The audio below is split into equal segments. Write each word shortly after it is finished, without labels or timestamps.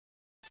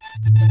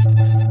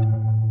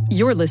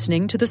You're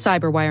listening to the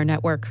Cyberwire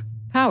Network,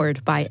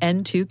 powered by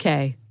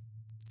N2K.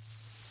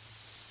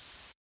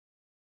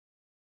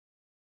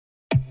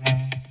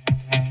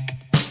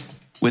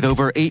 With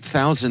over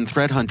 8,000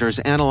 threat hunters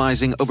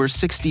analyzing over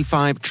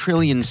 65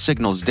 trillion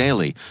signals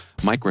daily,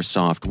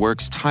 Microsoft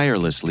works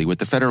tirelessly with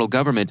the federal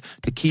government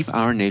to keep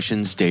our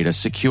nation's data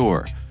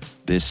secure.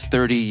 This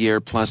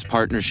 30-year-plus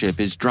partnership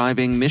is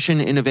driving mission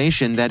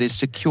innovation that is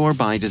secure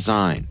by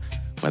design.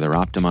 Whether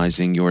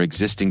optimizing your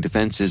existing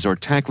defenses or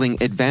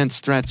tackling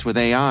advanced threats with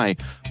AI,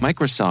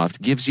 Microsoft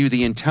gives you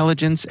the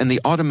intelligence and the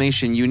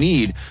automation you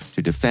need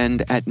to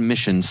defend at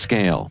mission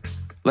scale.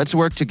 Let's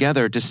work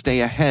together to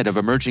stay ahead of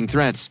emerging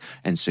threats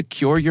and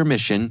secure your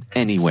mission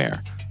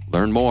anywhere.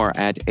 Learn more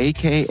at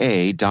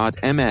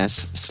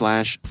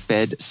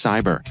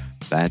aka.ms/fedcyber.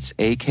 That's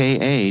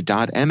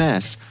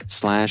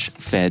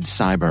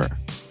aka.ms/fedcyber.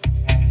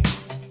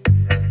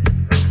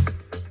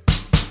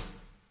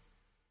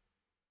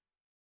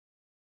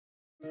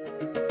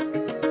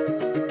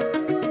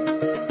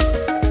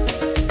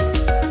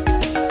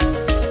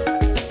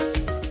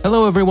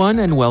 Hello, everyone,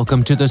 and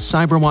welcome to the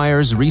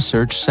CyberWire's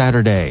Research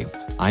Saturday.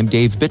 I'm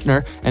Dave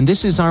Bittner, and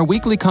this is our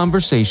weekly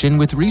conversation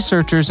with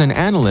researchers and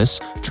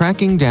analysts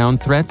tracking down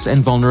threats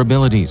and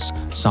vulnerabilities,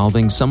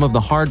 solving some of the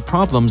hard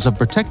problems of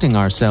protecting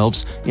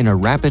ourselves in a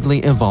rapidly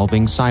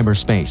evolving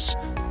cyberspace.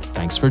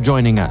 Thanks for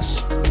joining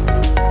us.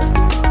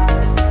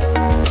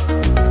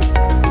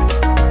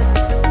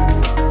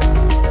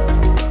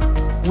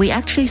 We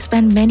actually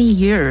spent many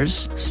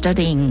years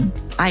studying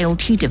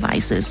IoT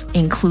devices,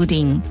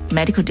 including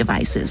medical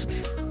devices,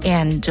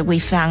 and we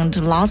found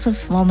lots of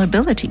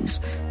vulnerabilities.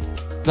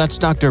 That's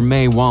Dr.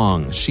 Mei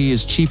Wang. She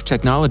is Chief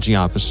Technology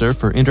Officer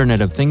for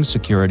Internet of Things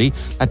Security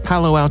at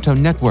Palo Alto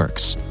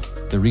Networks.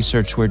 The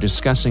research we're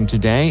discussing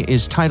today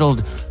is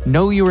titled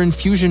Know Your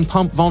Infusion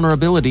Pump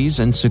Vulnerabilities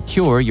and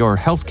Secure Your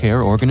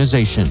Healthcare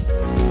Organization.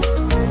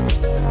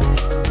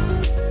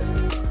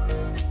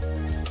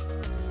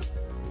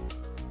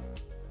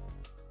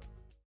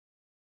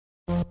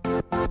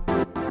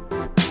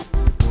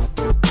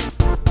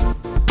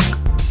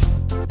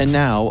 And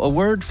now, a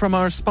word from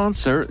our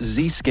sponsor,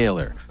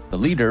 Zscaler, the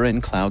leader in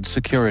cloud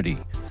security.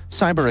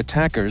 Cyber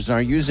attackers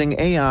are using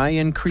AI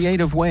in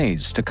creative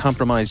ways to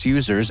compromise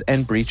users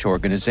and breach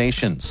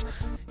organizations.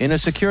 In a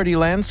security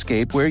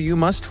landscape where you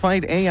must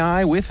fight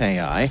AI with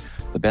AI,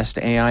 the best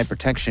AI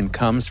protection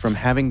comes from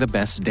having the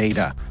best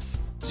data.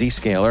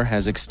 Zscaler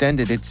has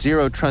extended its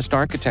Zero Trust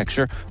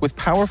architecture with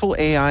powerful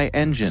AI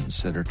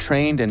engines that are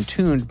trained and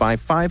tuned by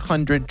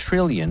 500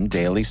 trillion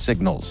daily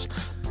signals.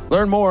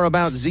 Learn more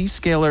about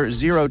Zscaler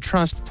Zero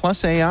Trust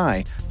Plus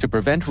AI to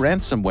prevent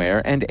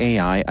ransomware and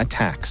AI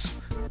attacks.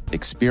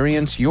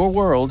 Experience your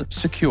world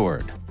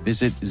secured.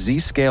 Visit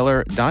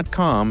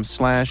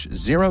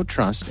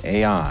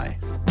zscaler.com/zerotrustai.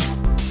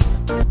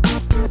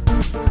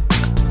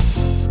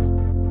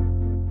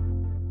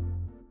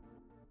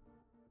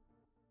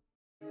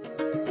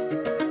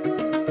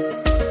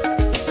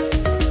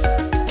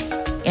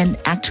 And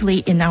actually,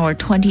 in our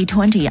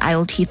 2020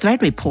 IoT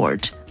Threat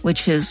Report,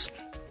 which is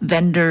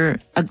vendor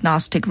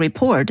agnostic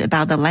report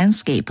about the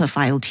landscape of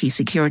IoT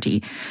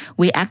security,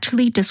 we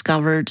actually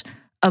discovered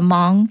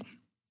among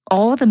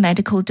all the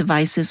medical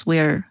devices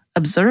we're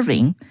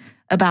observing,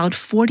 about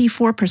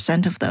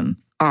 44% of them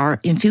are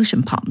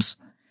infusion pumps.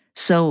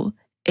 So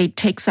it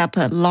takes up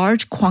a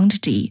large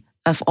quantity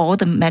of all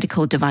the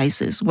medical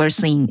devices we're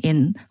seeing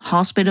in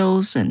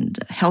hospitals and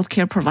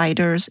healthcare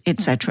providers,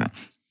 etc.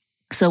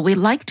 So we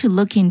like to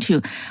look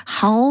into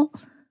how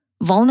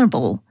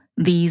vulnerable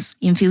these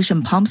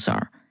infusion pumps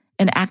are.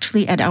 And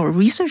actually, at our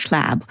research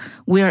lab,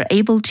 we are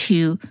able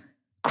to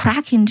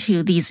crack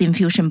into these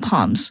infusion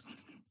pumps.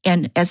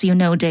 And as you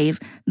know,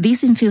 Dave,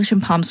 these infusion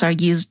pumps are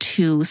used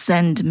to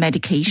send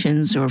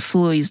medications or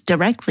fluids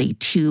directly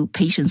to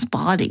patients'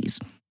 bodies.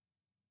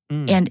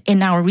 And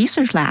in our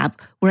research lab,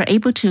 we're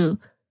able to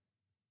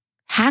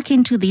hack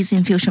into these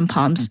infusion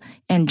pumps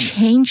and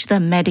change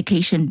the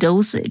medication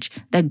dosage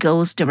that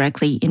goes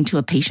directly into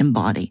a patient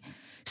body.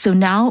 So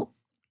now,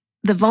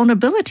 the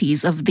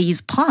vulnerabilities of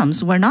these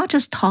pumps, we're not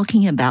just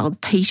talking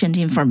about patient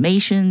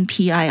information,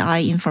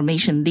 PII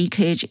information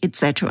leakage,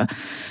 etc.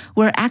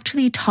 We're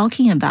actually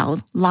talking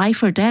about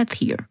life or death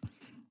here.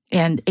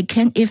 And it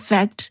can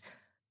affect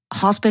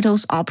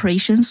hospitals'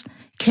 operations,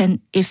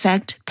 can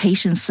affect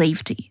patient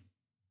safety.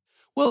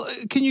 Well,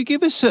 can you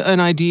give us an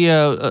idea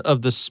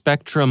of the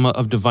spectrum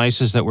of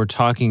devices that we're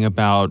talking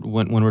about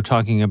when we're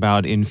talking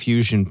about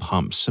infusion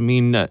pumps? I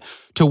mean,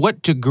 to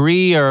what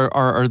degree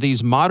are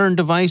these modern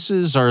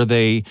devices? Are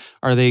they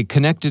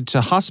connected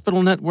to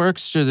hospital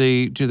networks? Do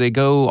they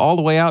go all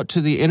the way out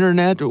to the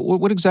internet?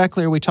 What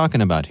exactly are we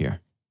talking about here?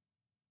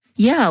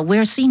 Yeah,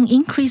 we're seeing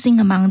increasing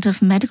amount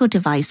of medical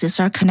devices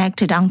are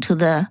connected onto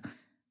the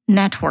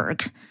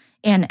network.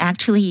 And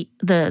actually,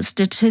 the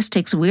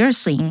statistics we're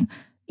seeing,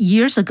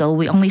 years ago,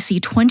 we only see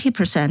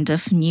 20%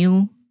 of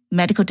new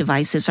medical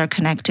devices are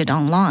connected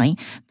online,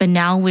 but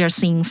now we are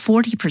seeing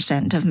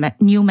 40%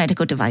 of new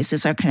medical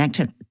devices are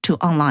connected to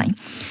online.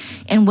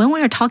 And when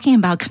we are talking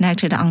about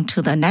connected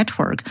onto the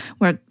network,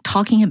 we're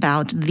talking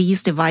about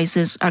these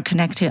devices are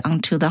connected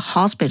onto the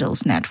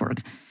hospital's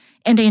network.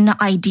 And in an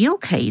ideal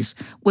case,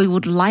 we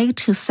would like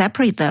to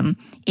separate them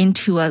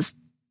into a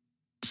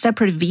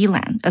separate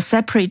VLAN, a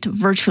separate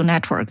virtual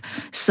network,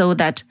 so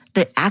that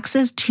the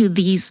access to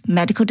these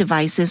medical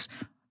devices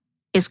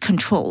is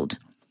controlled.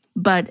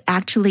 But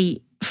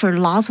actually, for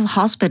lots of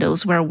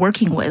hospitals we're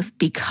working with,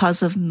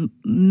 because of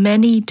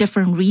many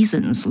different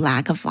reasons,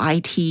 lack of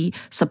IT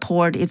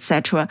support,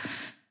 etc.,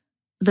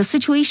 the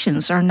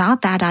situations are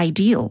not that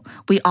ideal.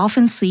 We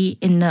often see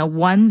in a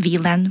one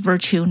VLAN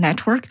virtual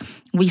network,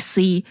 we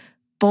see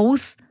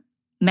both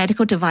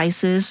medical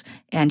devices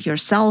and your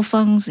cell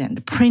phones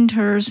and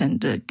printers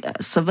and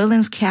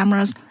surveillance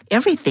cameras,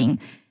 everything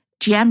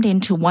jammed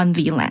into one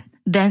VLAN.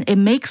 Then it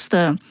makes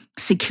the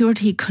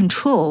security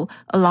control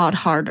a lot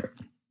harder.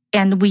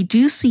 And we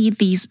do see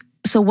these.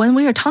 So when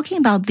we are talking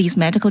about these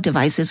medical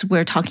devices,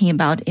 we're talking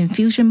about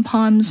infusion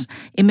pumps,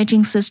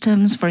 imaging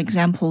systems, for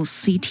example,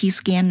 CT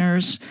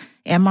scanners,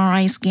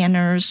 MRI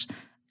scanners,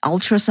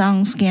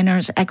 ultrasound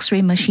scanners,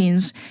 X-ray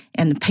machines,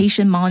 and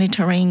patient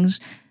monitorings,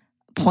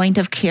 point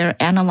of care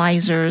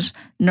analyzers,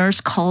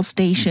 nurse call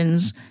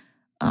stations,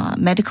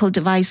 medical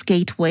device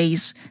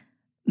gateways,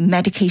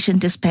 medication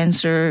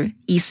dispenser,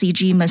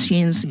 ECG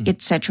machines,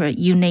 etc.,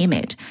 you name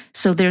it.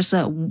 So there's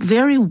a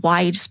very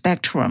wide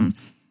spectrum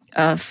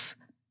of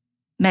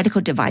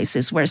medical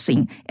devices we're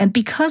seeing. And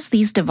because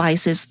these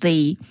devices,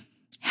 they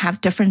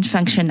have different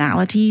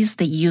functionalities,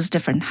 they use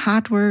different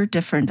hardware,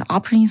 different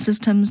operating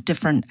systems,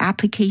 different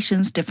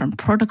applications, different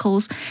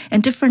protocols,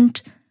 and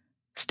different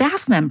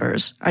staff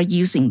members are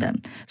using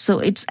them. So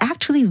it's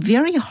actually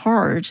very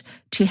hard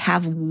to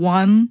have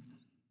one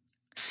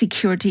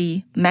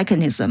security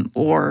mechanism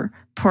or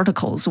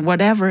protocols,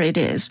 whatever it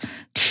is,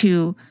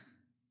 to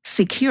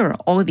secure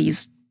all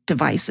these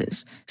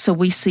devices. So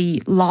we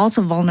see lots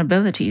of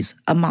vulnerabilities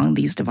among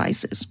these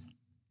devices.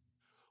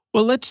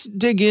 Well, let's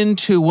dig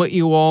into what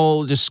you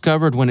all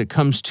discovered when it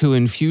comes to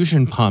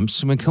infusion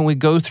pumps. I mean, can we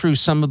go through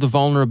some of the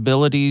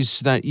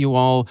vulnerabilities that you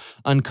all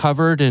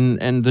uncovered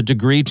and the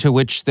degree to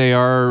which they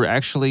are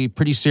actually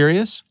pretty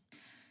serious?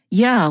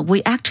 Yeah,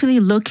 we actually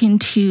look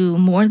into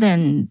more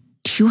than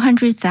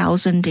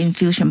 200,000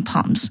 infusion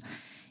pumps,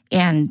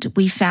 and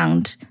we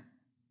found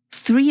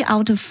 3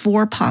 out of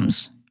 4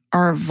 pumps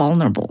are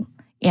vulnerable.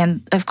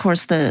 And of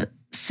course, the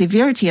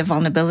severity of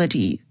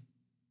vulnerability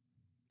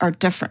are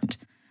different,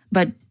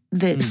 but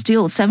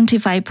still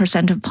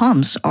 75% of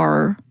pumps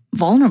are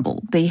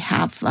vulnerable. They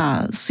have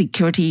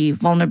security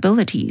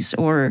vulnerabilities,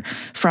 or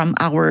from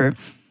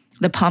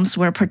the pumps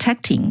we're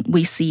protecting,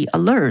 we see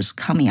alerts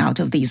coming out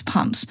of these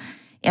pumps.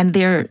 And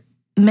there are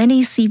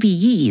many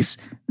CVEs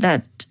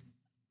that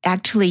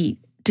actually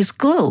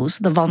disclose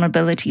the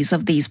vulnerabilities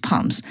of these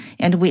pumps.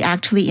 And we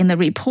actually, in the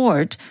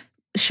report,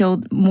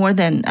 showed more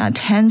than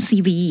 10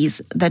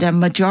 CVEs that a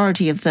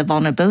majority of the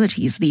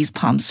vulnerabilities these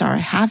pumps are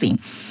having.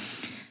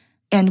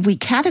 And we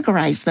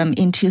categorize them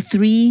into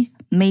 3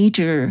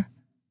 major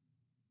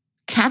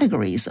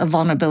categories of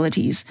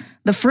vulnerabilities.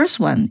 The first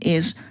one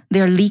is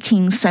they're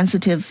leaking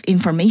sensitive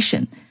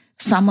information.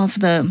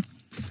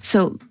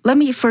 So let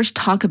me first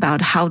talk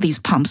about how these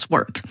pumps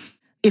work.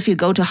 If you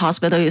go to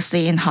hospital, you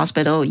stay in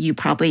hospital, you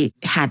probably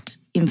had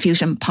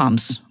infusion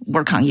pumps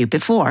work on you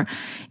before.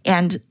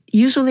 And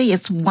usually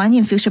it's one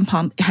infusion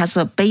pump has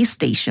a base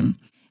station.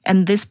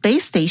 And this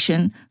base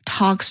station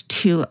talks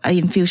to an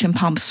infusion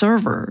pump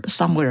server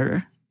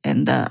somewhere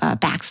in the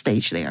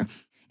backstage there.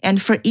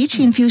 And for each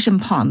infusion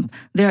pump,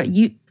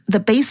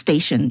 the base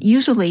station,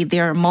 usually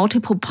there are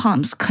multiple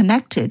pumps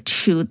connected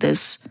to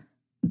this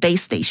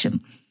base station.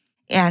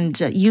 And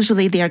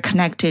usually they are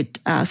connected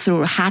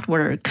through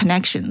hardware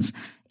connections.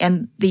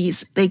 And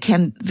they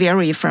can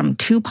vary from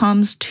 2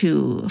 pumps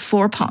to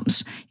 4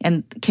 pumps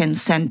and can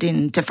send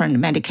in different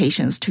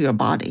medications to your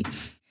body.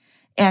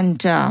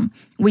 And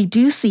we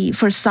do see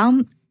for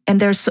some, and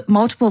there's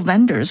multiple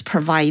vendors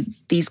provide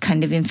these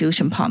kind of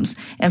infusion pumps.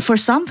 And for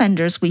some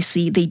vendors, we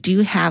see they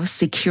do have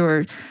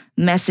secure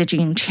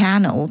messaging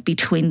channel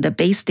between the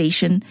base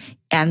station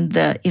and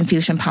the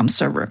infusion pump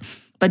server.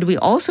 But we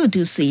also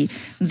do see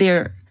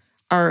there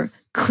are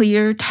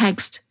clear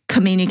text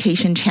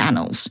communication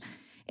channels.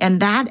 And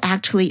that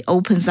actually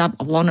opens up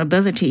a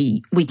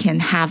vulnerability. We can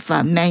have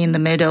man in the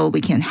middle,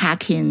 we can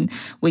hack in,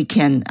 we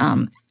can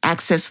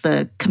access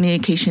the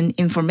communication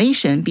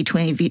information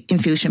between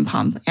infusion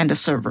pump and the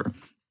server.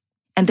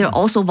 And there are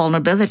also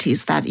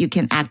vulnerabilities that you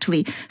can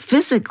actually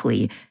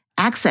physically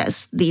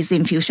access these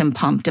infusion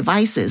pump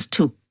devices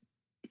to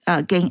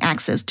gain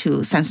access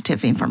to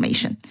sensitive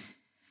information.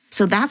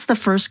 So that's the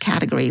first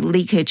category,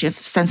 leakage of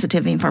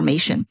sensitive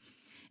information.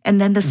 And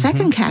then the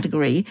second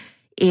category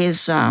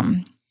is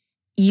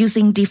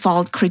using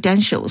default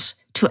credentials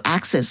to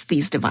access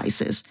these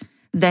devices.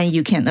 Then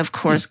you can, of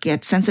course,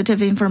 get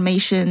sensitive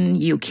information.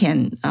 You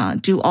can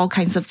do all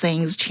kinds of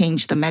things,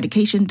 change the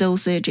medication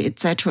dosage,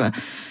 etc.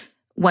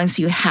 Once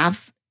you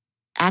have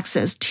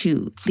access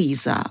to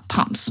these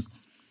pumps.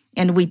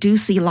 And we do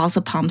see lots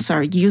of pumps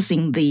are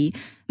using the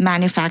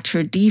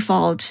manufacturer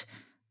default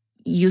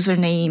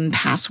username,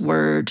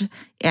 password,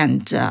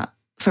 and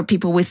for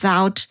people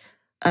without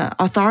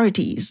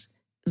authorities,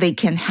 they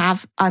can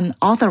have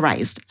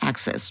unauthorized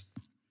access.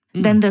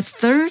 Then the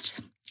third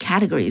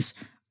categories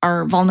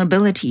are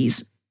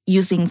vulnerabilities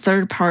using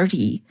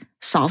third-party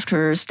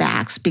software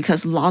stacks,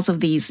 because lots of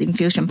these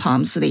infusion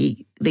pumps,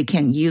 they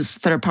can use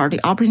third-party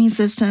operating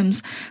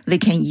systems, they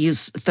can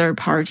use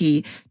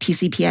third-party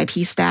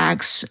TCP/IP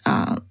stacks,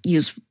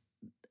 use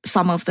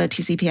some of the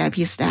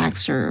TCP/IP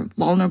stacks are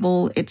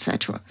vulnerable,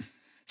 etc.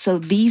 So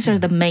these are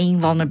the main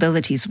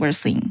vulnerabilities we're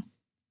seeing.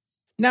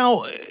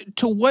 Now,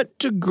 to what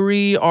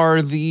degree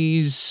are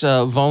these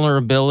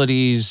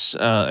vulnerabilities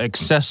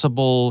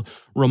accessible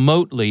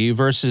remotely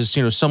versus,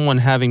 someone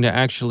having to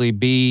actually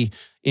be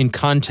in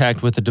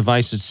contact with the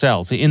device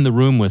itself, in the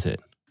room with it?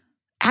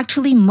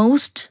 Actually,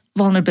 most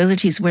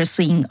vulnerabilities we're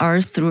seeing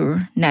are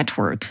through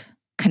network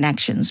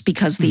connections,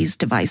 because these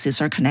devices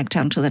are connected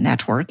onto the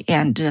network,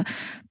 and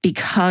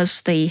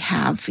because they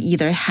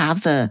either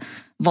have the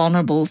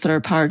vulnerable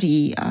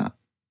third-party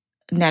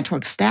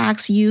network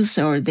stacks used,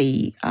 or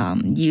they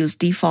use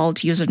default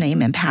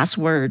username and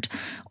password,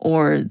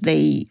 or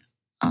they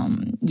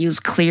use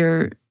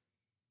clear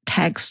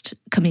text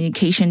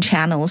communication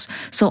channels.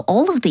 So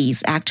all of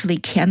these actually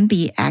can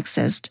be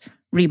accessed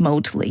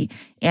remotely,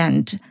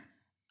 and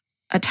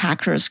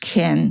attackers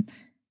can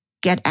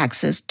get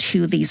access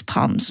to these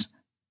pumps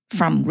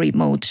from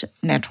remote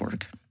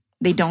network.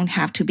 They don't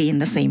have to be in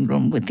the same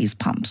room with these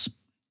pumps.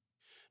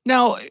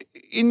 Now,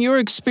 in your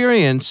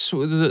experience,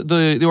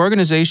 the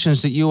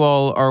organizations that you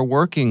all are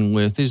working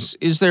with,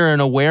 is there an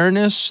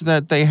awareness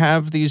that they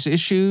have these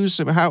issues?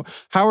 How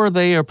are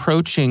they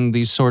approaching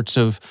these sorts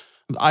of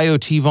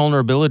IoT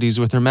vulnerabilities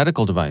with their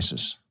medical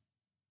devices?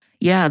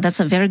 Yeah, that's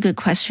a very good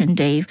question,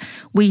 Dave.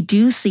 We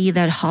do see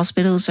that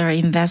hospitals are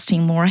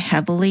investing more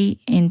heavily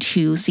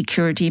into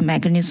security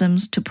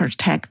mechanisms to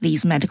protect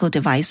these medical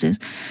devices,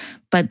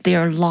 but there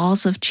are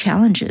lots of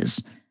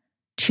challenges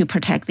to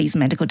protect these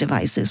medical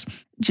devices.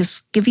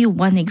 Just give you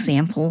one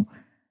example.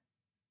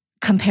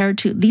 Compared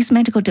to these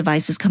medical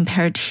devices,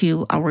 compared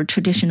to our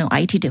traditional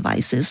IT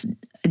devices,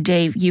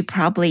 Dave, you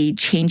probably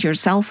change your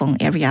cell phone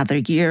every other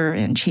year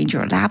and change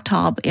your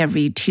laptop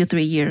every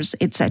 2-3 years,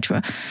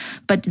 etc.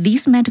 But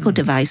these medical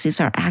devices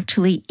are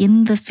actually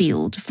in the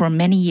field for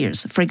many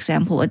years. For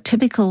example, a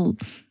typical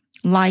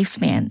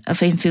lifespan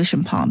of an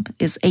infusion pump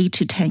is 8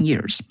 to 10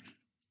 years.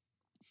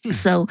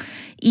 So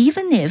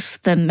even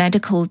if the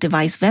medical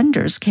device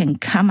vendors can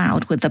come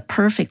out with the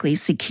perfectly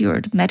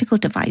secured medical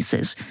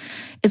devices,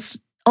 it's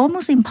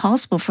almost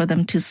impossible for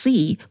them to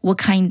see what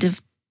kind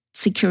of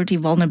security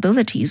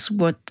vulnerabilities,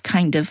 what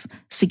kind of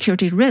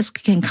security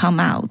risk can come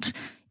out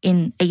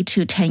in 8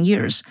 to 10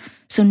 years.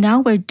 So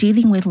now we're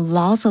dealing with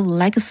lots of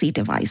legacy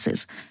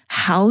devices.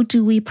 How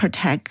do we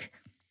protect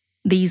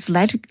these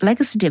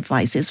legacy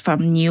devices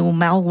from new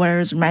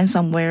malwares,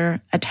 ransomware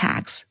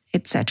attacks,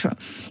 etc.?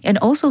 And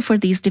also for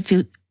these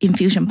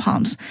infusion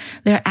pumps,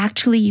 they're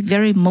actually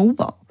very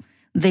mobile.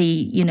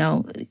 They,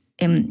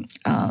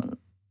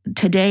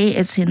 today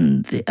it's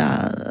in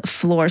the,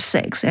 floor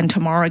 6, and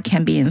tomorrow it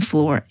can be in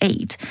floor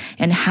 8.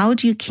 And how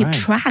do you keep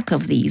track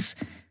of these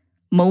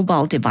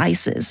mobile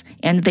devices?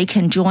 And they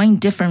can join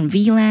different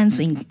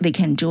VLANs, and they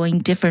can join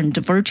different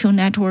virtual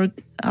network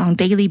on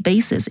daily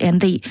basis.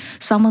 And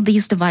some of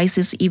these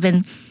devices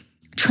even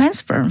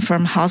transfer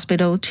from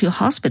hospital to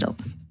hospital.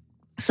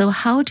 So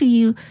how do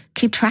you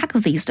keep track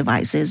of these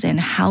devices, and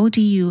how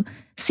do you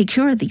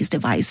secure these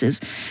devices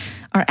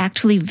are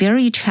actually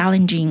very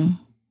challenging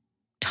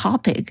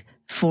topic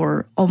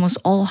for almost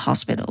all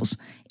hospitals.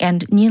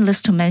 And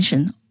needless to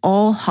mention,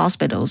 all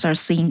hospitals are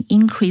seeing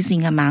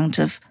increasing amount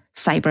of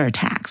cyber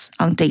attacks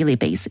on daily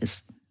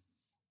basis.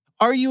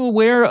 Are you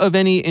aware of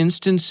any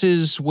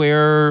instances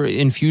where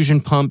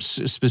infusion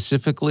pumps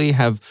specifically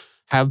have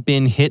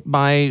been hit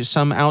by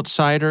some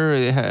outsider,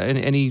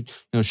 any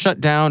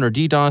shutdown or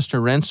DDoS or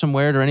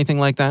ransomware or anything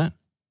like that?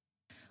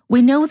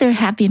 We know there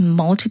have been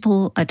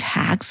multiple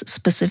attacks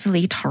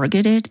specifically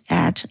targeted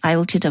at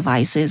IoT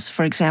devices.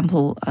 For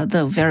example,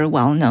 the very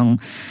well-known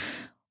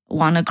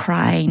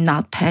WannaCry,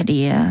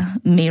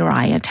 NotPetya,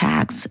 Mirai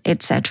attacks,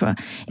 etc.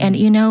 And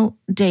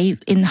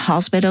Dave, in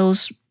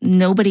hospitals,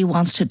 nobody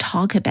wants to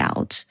talk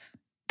about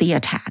the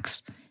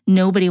attacks.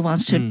 Nobody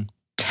wants to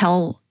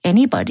tell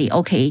anybody,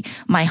 okay,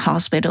 my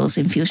hospital's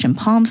infusion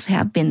pumps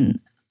have been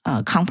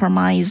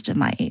compromised,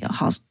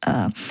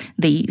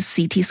 the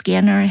CT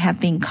scanner have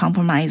been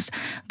compromised.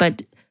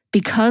 But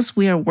because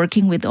we are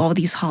working with all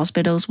these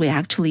hospitals, we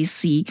actually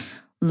see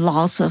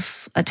lots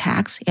of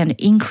attacks and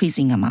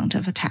increasing amount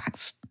of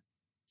attacks.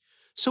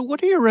 So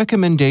what are your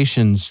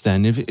recommendations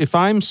then? If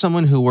I'm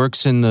someone who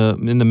works in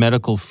the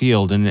medical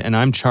field and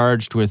I'm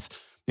charged with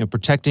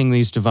protecting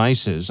these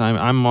devices,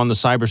 I'm on the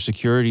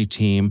cybersecurity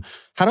team,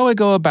 how do I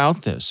go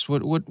about this?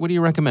 What do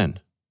you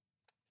recommend?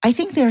 I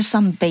think there are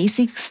some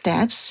basic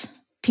steps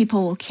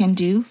people can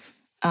do.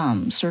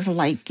 sort of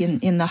like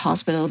in the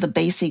hospital, the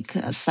basic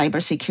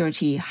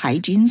cybersecurity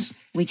hygienes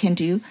we can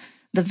do.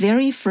 The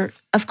very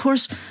first, of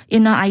course,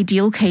 in an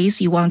ideal case,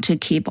 you want to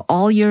keep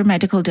all your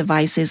medical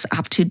devices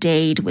up to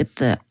date with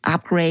the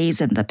upgrades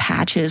and the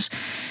patches.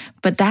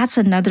 But that's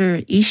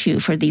another issue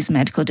for these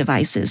medical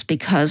devices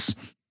because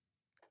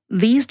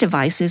these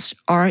devices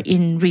are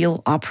in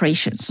real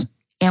operations.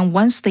 And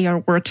once they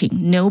are working,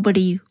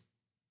 nobody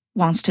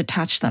wants to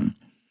touch them.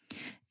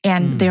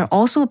 And there are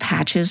also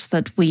patches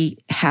that we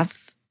have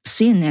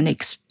seen and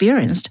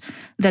experienced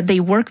that they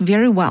work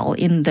very well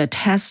in the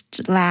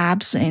test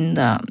labs in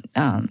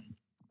the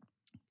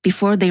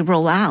before they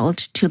roll out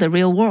to the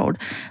real world.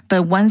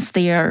 But once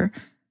they are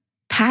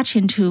patched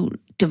into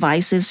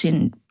devices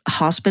in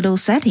hospital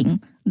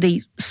setting,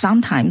 they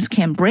sometimes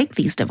can break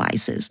these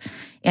devices.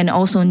 And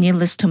also,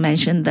 needless to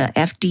mention, the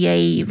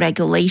FDA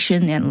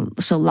regulation, and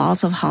so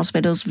lots of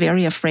hospitals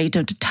very afraid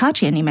to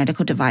touch any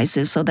medical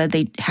devices so that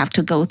they have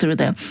to go through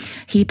the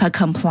HIPAA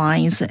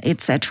compliance,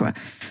 etc.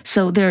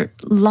 So there are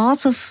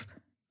lots of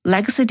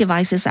legacy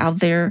devices out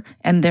there,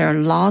 and there are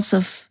lots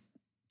of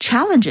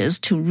challenges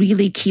to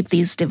really keep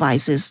these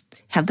devices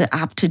have the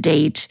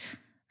up-to-date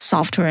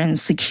software and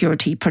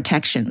security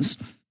protections.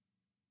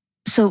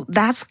 So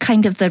that's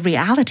kind of the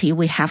reality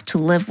we have to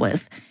live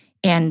with.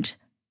 And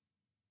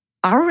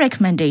our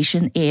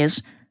recommendation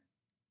is,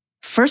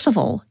 first of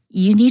all,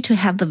 you need to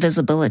have the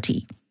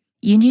visibility.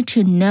 You need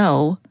to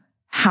know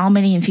how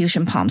many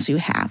infusion pumps you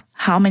have,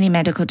 how many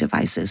medical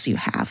devices you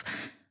have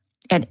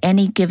at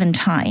any given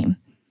time,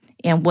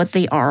 and what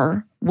they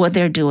are, what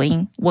they're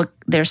doing, what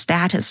their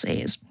status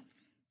is.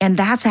 And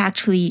that's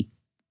actually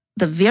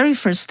the very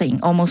first thing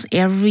almost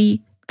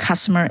every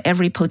customer,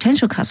 every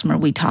potential customer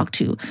we talk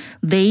to,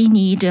 they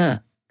need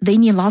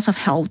lots of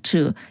help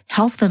to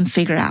help them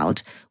figure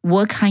out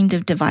what kind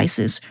of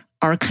devices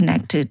are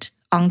connected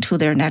onto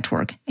their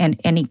network at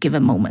any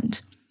given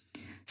moment.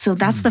 So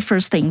that's the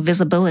first thing,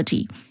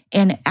 visibility.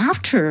 And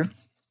after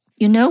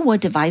you know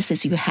what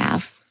devices you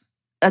have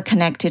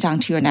connected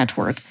onto your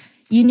network,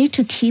 you need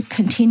to keep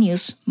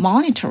continuous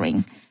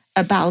monitoring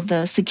about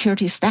the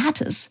security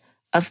status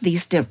of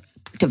these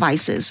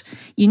devices.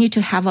 You need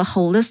to have a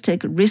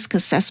holistic risk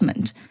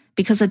assessment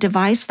because a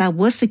device that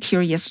was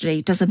secure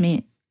yesterday doesn't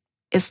mean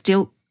it's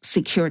still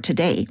secure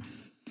today.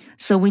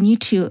 So we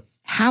need to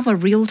have a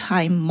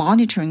real-time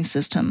monitoring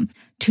system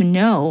to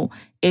know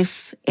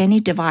if any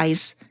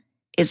device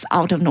is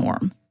out of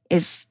norm,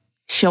 is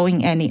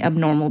showing any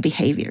abnormal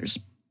behaviors.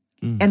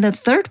 And the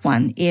third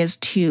one is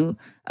to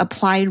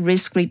apply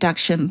risk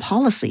reduction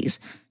policies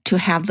to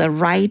have the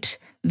right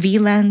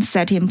VLAN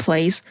set in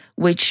place,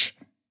 which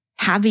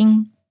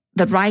having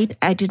the right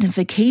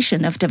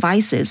identification of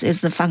devices is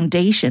the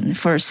foundation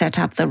for set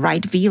up the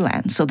right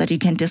VLAN so that you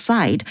can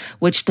decide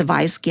which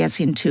device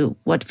gets into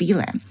what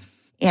VLAN.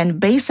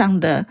 And based on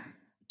the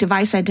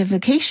device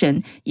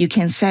identification, you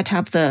can set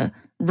up the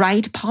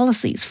right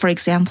policies. For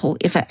example,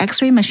 if an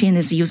X-ray machine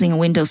is using a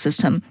Windows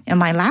system and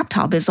my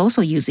laptop is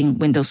also using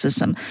Windows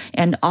system,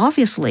 and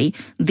obviously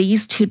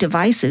these two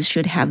devices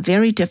should have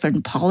very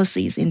different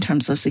policies in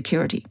terms of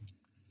security.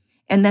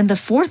 And then the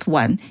fourth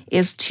one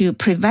is to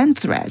prevent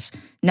threats.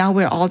 Now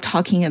we're all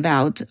talking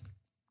about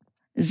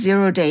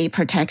zero-day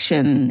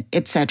protection,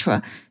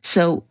 etc.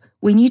 So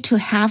we need to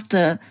have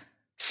the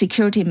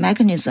security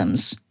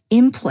mechanisms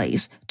in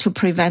place to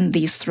prevent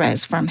these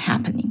threats from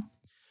happening.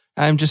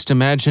 I'm just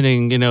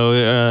imagining,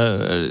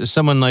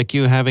 someone like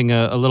you having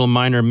a little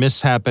minor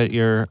mishap at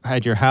your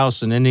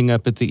house and ending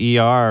up at the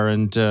ER,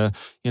 and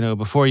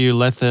before you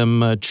let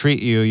them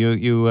treat you,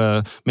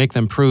 you make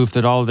them prove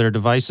that all their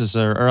devices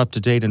are up to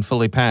date and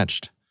fully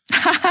patched.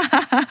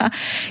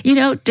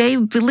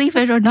 Dave, believe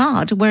it or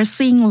not, we're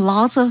seeing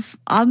lots of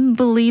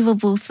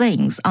unbelievable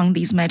things on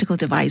these medical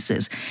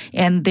devices,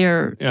 and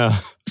there are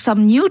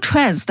some new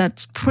trends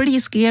that's pretty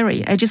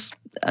scary. I just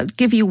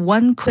give you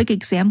one quick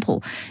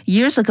example.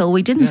 Years ago,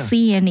 we didn't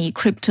see any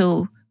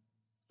crypto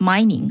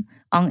mining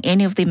on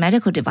any of the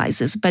medical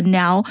devices, but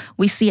now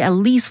we see at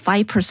least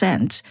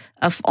 5%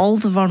 of all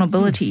the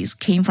vulnerabilities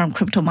came from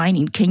crypto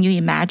mining. Can you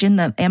imagine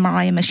the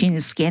MRI machine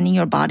is scanning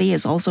your body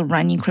is also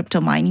running crypto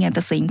mining at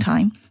the same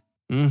time?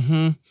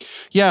 Mm-hmm.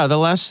 Yeah, the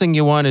last thing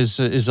you want is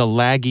a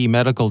laggy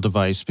medical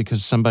device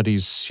because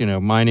somebody's,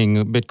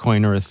 mining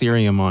Bitcoin or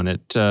Ethereum on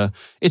it.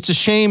 It's a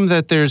shame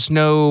that there's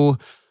no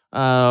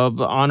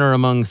honor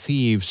among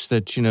thieves,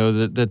 that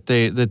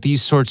that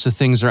these sorts of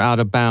things are out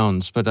of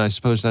bounds. But I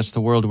suppose that's the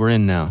world we're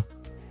in now.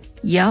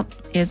 Yep,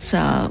 it's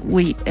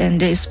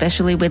and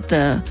especially with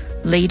the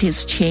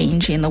latest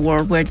change in the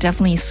world, we're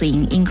definitely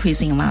seeing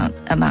increasing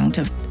amount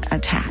of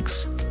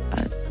attacks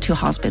to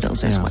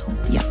hospitals as well.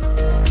 Yeah.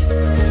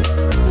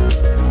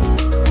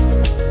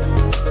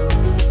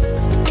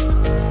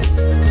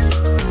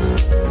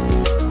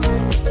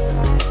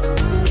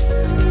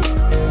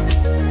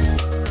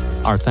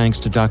 Our thanks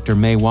to Dr.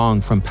 Mei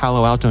Wang from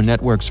Palo Alto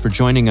Networks for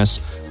joining us.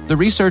 The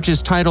research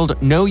is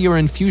titled Know Your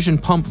Infusion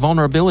Pump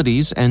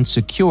Vulnerabilities and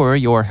Secure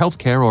Your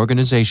Healthcare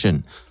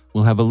Organization.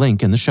 We'll have a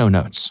link in the show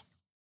notes.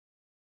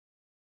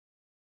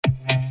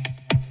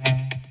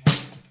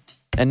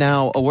 And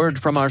now, a word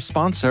from our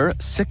sponsor,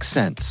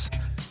 6sense.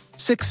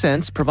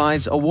 6sense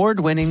provides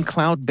award-winning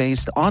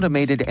cloud-based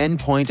automated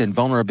endpoint and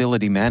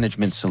vulnerability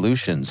management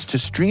solutions to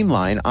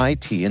streamline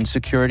IT and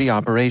security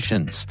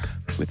operations.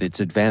 With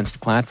its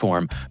advanced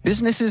platform,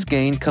 businesses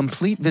gain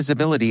complete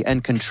visibility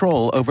and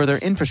control over their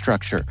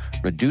infrastructure,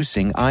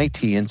 reducing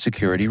IT and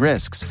security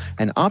risks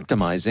and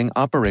optimizing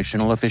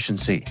operational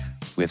efficiency.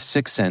 With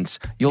 6sense,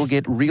 you'll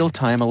get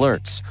real-time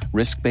alerts,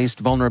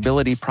 risk-based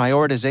vulnerability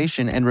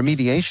prioritization and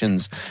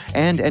remediations,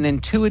 and an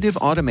intuitive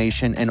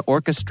automation and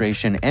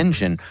orchestration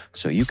engine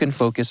so you can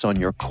focus on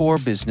your core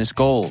business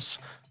goals,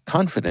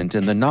 confident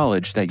in the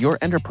knowledge that your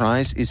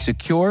enterprise is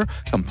secure,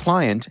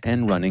 compliant,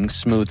 and running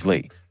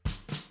smoothly.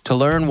 To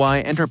learn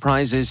why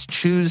enterprises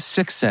choose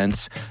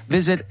 6sense,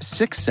 visit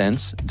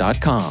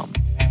 6sense.com.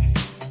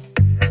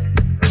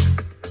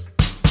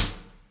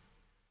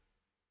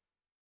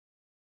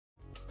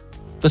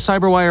 The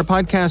CyberWire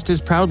podcast is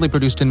proudly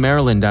produced in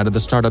Maryland out of the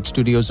startup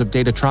studios of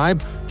Data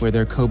Tribe, where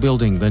they're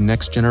co-building the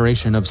next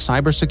generation of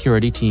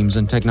cybersecurity teams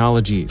and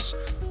technologies.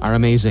 Our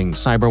amazing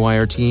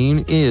CyberWire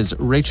team is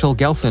Rachel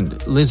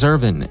Gelfand, Liz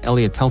Irvin,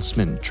 Elliot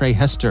Peltzman, Trey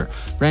Hester,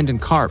 Brandon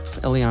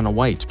Karpf, Eliana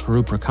White,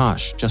 Puru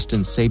Prakash,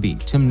 Justin Sabi,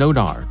 Tim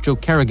Nodar, Joe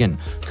Kerrigan,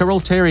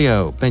 Carol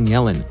Terrio, Ben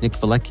Yellen, Nick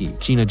Valecki,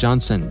 Gina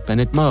Johnson,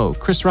 Bennett Moe,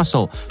 Chris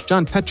Russell,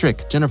 John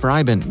Petrick, Jennifer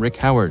Iben, Rick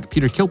Howard,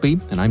 Peter Kilpie,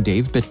 and I'm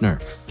Dave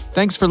Bittner.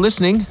 Thanks for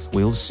listening.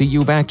 We'll see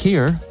you back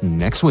here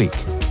next week.